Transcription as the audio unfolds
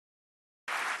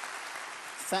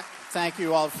Thank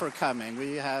you all for coming.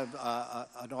 We have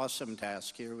an awesome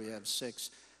task here. We have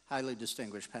 6 highly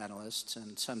distinguished panelists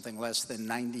and something less than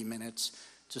 90 minutes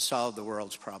to solve the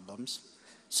world's problems.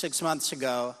 6 months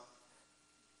ago,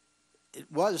 it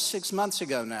was 6 months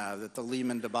ago now that the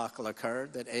Lehman debacle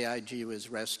occurred, that AIG was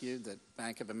rescued, that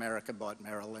Bank of America bought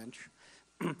Merrill Lynch.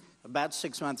 About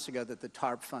 6 months ago that the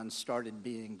TARP funds started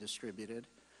being distributed.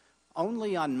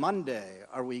 Only on Monday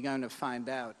are we going to find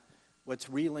out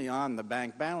what's really on the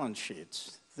bank balance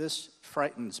sheets. This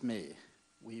frightens me.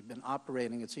 We've been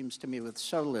operating, it seems to me, with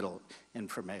so little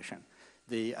information.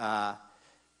 The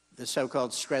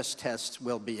so-called stress tests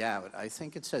will be out. I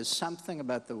think it says something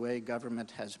about the way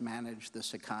government has managed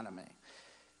this economy.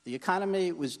 The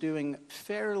economy was doing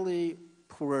fairly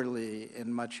poorly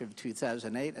in much of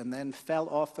 2008 and then fell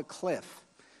off a cliff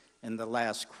in the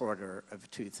last quarter of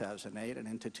 2008 and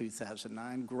into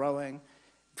 2009,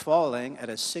 falling at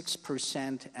a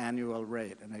 6% annual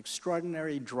rate, an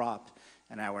extraordinary drop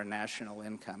in our national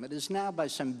income. It is now, by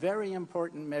some very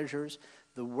important measures,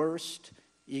 the worst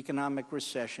economic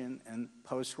recession in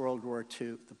post-World War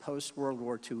II. The post-World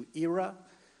War II era,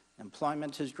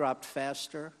 employment has dropped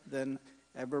faster than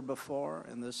ever before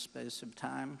in this space of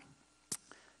time.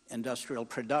 Industrial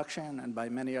production, and by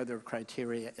many other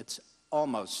criteria, it's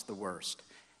almost the worst.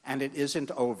 And it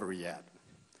isn't over yet.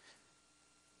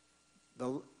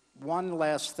 The one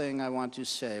last thing I want to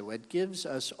say, what gives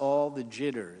us all the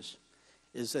jitters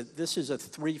is that this is a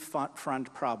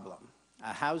three-front problem.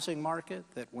 A housing market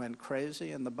that went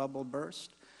crazy and the bubble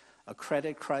burst, a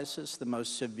credit crisis, the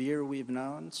most severe we've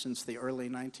known since the early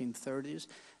 1930s,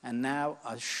 and now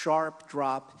a sharp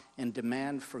drop in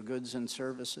demand for goods and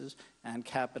services and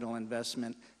capital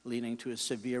investment leading to a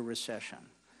severe recession.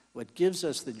 What gives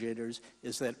us the jitters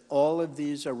is that all of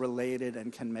these are related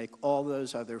and can make all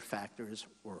those other factors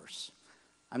worse.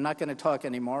 I'm not going to talk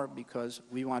anymore because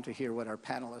we want to hear what our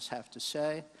panelists have to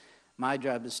say. My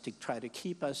job is to try to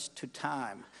keep us to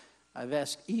time. I've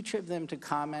asked each of them to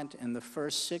comment in the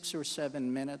first 6 or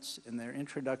 7 minutes in their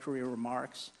introductory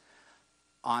remarks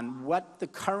on what the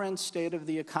current state of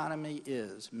the economy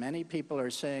is. Many people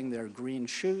are saying there are green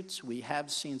shoots. We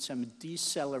have seen some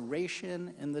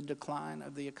deceleration in the decline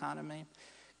of the economy.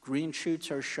 Green shoots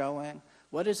are showing.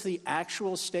 What is the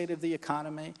actual state of the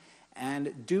economy?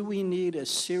 And do we need a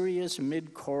serious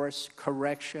mid-course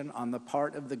correction on the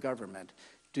part of the government?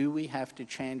 Do we have to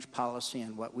change policy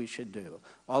and what we should do?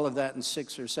 All of that in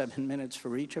 6 or 7 minutes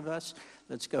for each of us.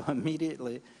 Let's go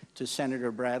immediately to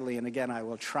Senator Bradley. And again, I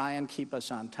will try and keep us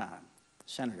on time.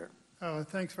 Senator.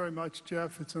 Thanks very much,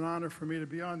 Jeff. It's an honor for me to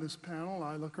be on this panel.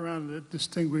 I look around at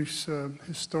distinguished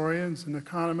historians and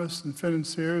economists and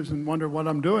financiers and wonder what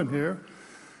I'm doing here.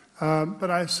 But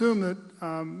I assume that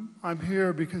I'm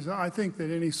here because I think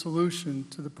that any solution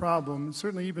to the problem,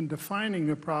 certainly even defining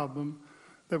the problem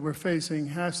that we're facing,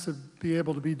 has to be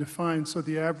able to be defined so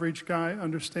the average guy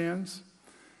understands.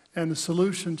 And the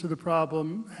solution to the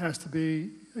problem has to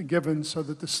be given so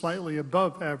that the slightly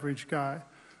above average guy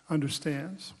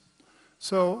understands.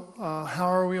 So how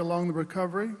are we along the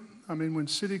recovery? I mean, when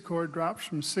Citicorp drops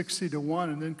from 60 to 1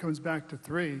 and then comes back to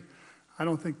 3, I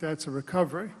don't think that's a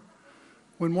recovery.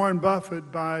 When Warren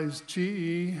Buffett buys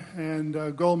GE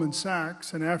and Goldman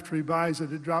Sachs, and after he buys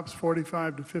it, it drops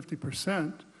 45 to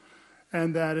 50%,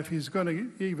 and that if he's going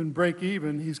to even break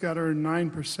even, he's got to earn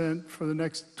 9% for the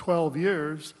next 12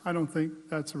 years, I don't think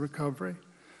that's a recovery.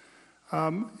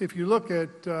 If you look at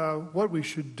what we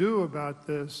should do about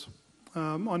this,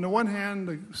 on the one hand,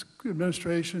 the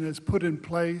administration has put in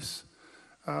place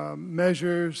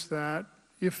measures that,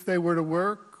 if they were to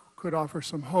work, could offer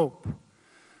some hope.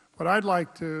 What I'd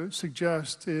like to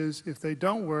suggest is, if they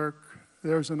don't work,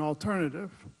 there's an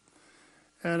alternative.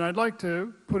 And I'd like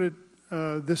to put it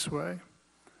this way.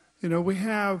 You know, we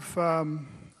have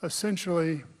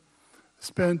essentially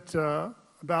spent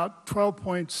about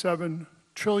 $12.7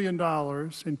 trillion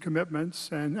in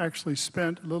commitments and actually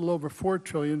spent a little over $4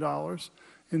 trillion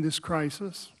in this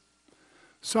crisis.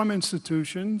 Some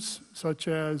institutions, such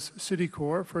as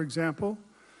Citicorp, for example,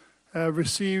 have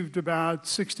received about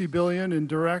 $60 billion in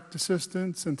direct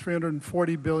assistance and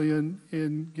 $340 billion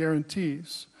in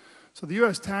guarantees. So the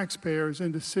U.S. taxpayer is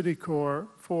into Citicorp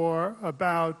for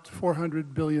about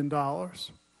 $400 billion.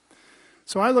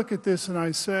 So I look at this and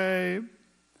I say,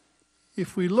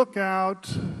 if we look out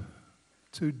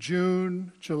to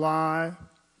June, July,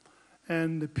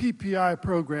 and the PPI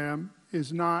program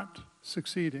is not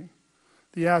succeeding,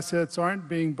 the assets aren't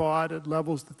being bought at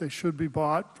levels that they should be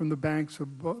bought from the banks,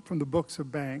 from the books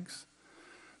of banks,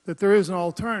 that there is an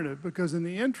alternative, because in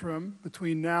the interim,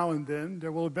 between now and then,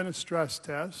 there will have been a stress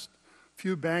test.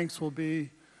 Few banks will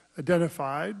be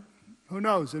identified, Who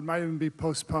knows? It might even be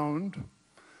postponed.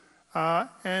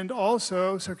 And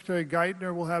also, Secretary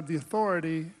Geithner will have the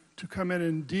authority to come in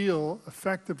and deal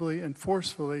effectively and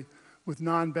forcefully with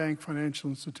non-bank financial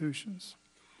institutions.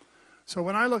 So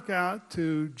when I look out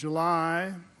to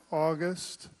July,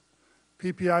 August,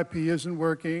 PPIP isn't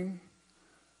working.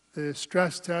 The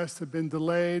stress tests have been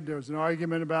delayed. There's an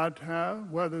argument about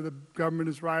whether the government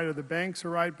is right or the banks are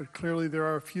right, but clearly there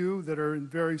are a few that are in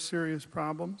very serious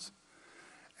problems.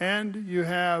 And you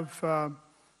have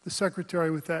the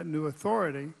secretary with that new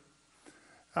authority.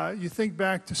 You think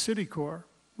back to Citicorp.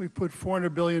 We put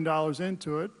 $400 billion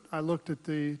into it. I looked at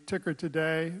the ticker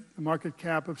today. The market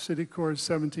cap of Citicorp is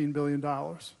 $17 billion.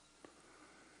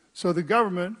 So the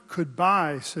government could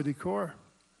buy Citicorp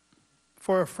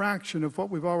for a fraction of what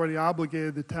we've already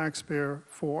obligated the taxpayer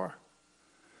for.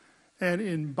 And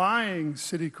in buying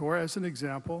Citicorp, as an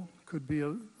example, could be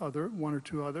one or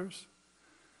two others,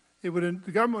 the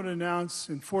government would announce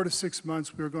in 4 to 6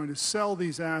 months we were going to sell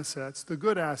these assets, the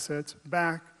good assets,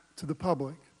 back to the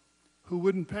public, who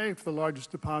wouldn't pay for the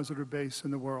largest depositor base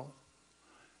in the world.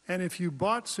 And if you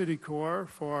bought Citicorp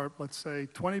for, let's say,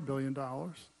 $20 billion,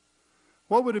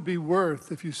 what would it be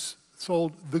worth if you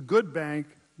sold the good bank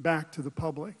back to the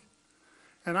public?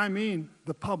 And I mean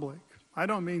the public. I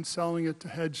don't mean selling it to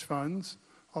hedge funds,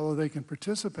 although they can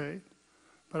participate.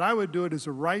 But I would do it as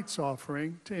a rights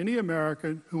offering to any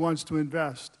American who wants to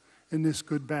invest in this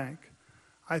good bank.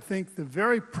 I think the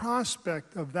very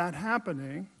prospect of that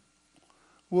happening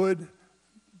would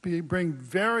bring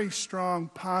very strong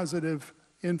positive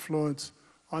influence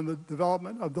on the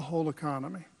development of the whole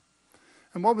economy.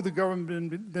 And what would the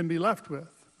government then be left with?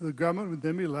 The government would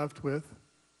then be left with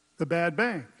the bad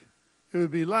bank. It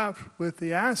would be left with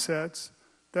the assets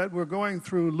that we're going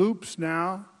through loops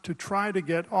now to try to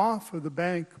get off of the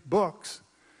bank books,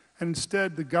 and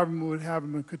instead the government would have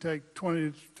them. It could take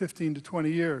 15 to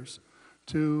 20 years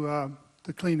to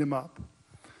clean them up.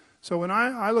 So when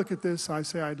I look at this, I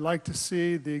say I'd like to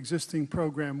see the existing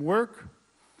program work.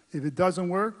 If it doesn't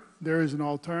work, there is an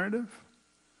alternative.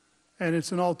 And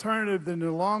it's an alternative that in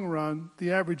the long run,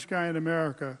 the average guy in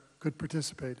America could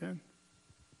participate in.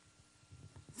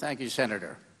 Thank you,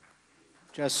 Senator.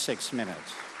 Just 6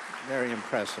 minutes. Very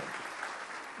impressive.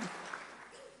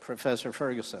 Professor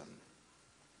Ferguson.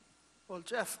 Well,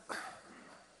 Jeff,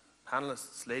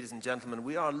 panelists, ladies and gentlemen,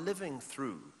 we are living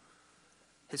through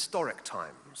historic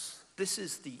times. This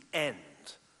is the end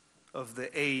of the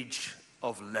age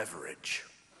of leverage,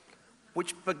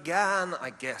 which began, I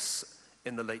guess,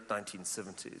 in the late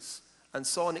 1970s and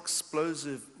saw an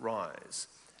explosive rise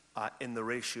in the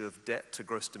ratio of debt to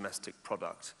gross domestic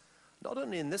product, not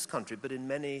only in this country, but in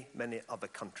many, many other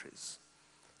countries.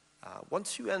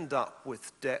 Once you end up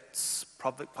with debts,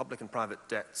 public and private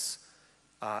debts,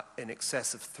 in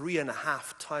excess of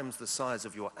 3.5 times the size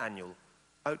of your annual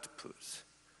output,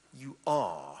 you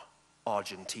are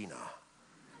Argentina.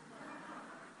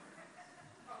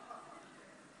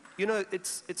 You know,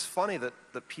 it's funny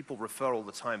that people refer all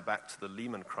the time back to the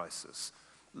Lehman crisis.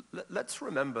 Let's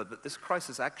remember that this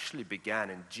crisis actually began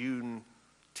in June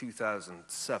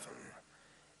 2007.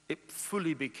 It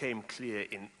fully became clear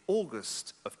in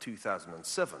August of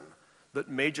 2007 that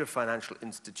major financial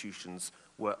institutions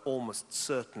were almost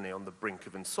certainly on the brink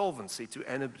of insolvency to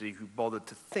anybody who bothered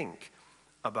to think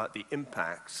about the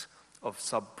impact of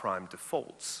subprime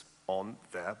defaults on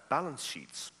their balance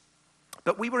sheets.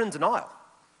 But we were in denial.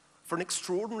 For an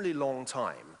extraordinarily long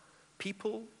time,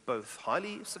 people, both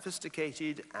highly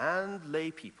sophisticated and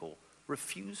lay people,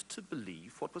 refused to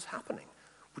believe what was happening,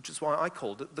 which is why I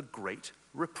called it the Great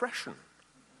Repression.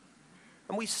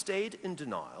 And we stayed in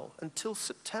denial until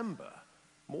September,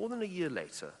 more than a year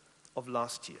later, of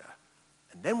last year.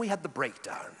 And then we had the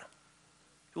breakdown.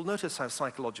 You'll notice how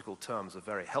psychological terms are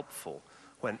very helpful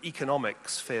when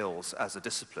economics fails as a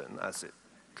discipline, as it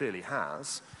clearly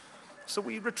has. So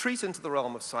we retreat into the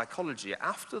realm of psychology.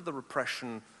 After the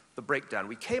repression, the breakdown,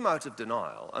 we came out of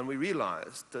denial and we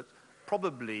realized that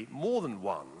probably more than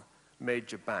one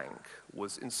major bank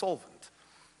was insolvent.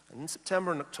 And in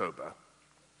September and October,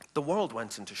 the world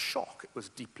went into shock. It was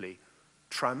deeply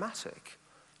traumatic.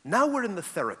 Now we're in the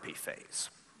therapy phase.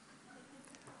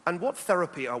 And what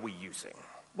therapy are we using?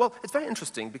 Well, it's very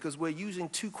interesting because we're using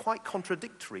two quite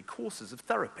contradictory courses of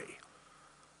therapy.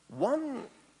 One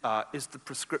is the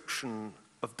prescription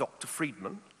of Dr.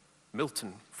 Friedman,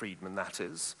 Milton Friedman, that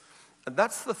is, and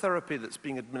that's the therapy that's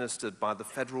being administered by the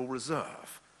Federal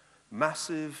Reserve,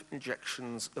 massive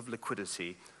injections of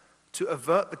liquidity to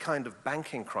avert the kind of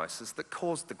banking crisis that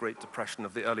caused the Great Depression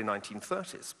of the early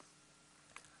 1930s.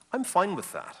 I'm fine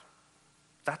with that.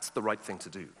 That's the right thing to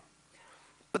do.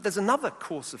 But there's another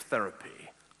course of therapy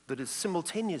that is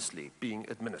simultaneously being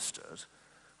administered,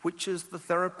 which is the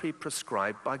therapy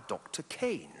prescribed by Dr.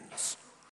 Keynes.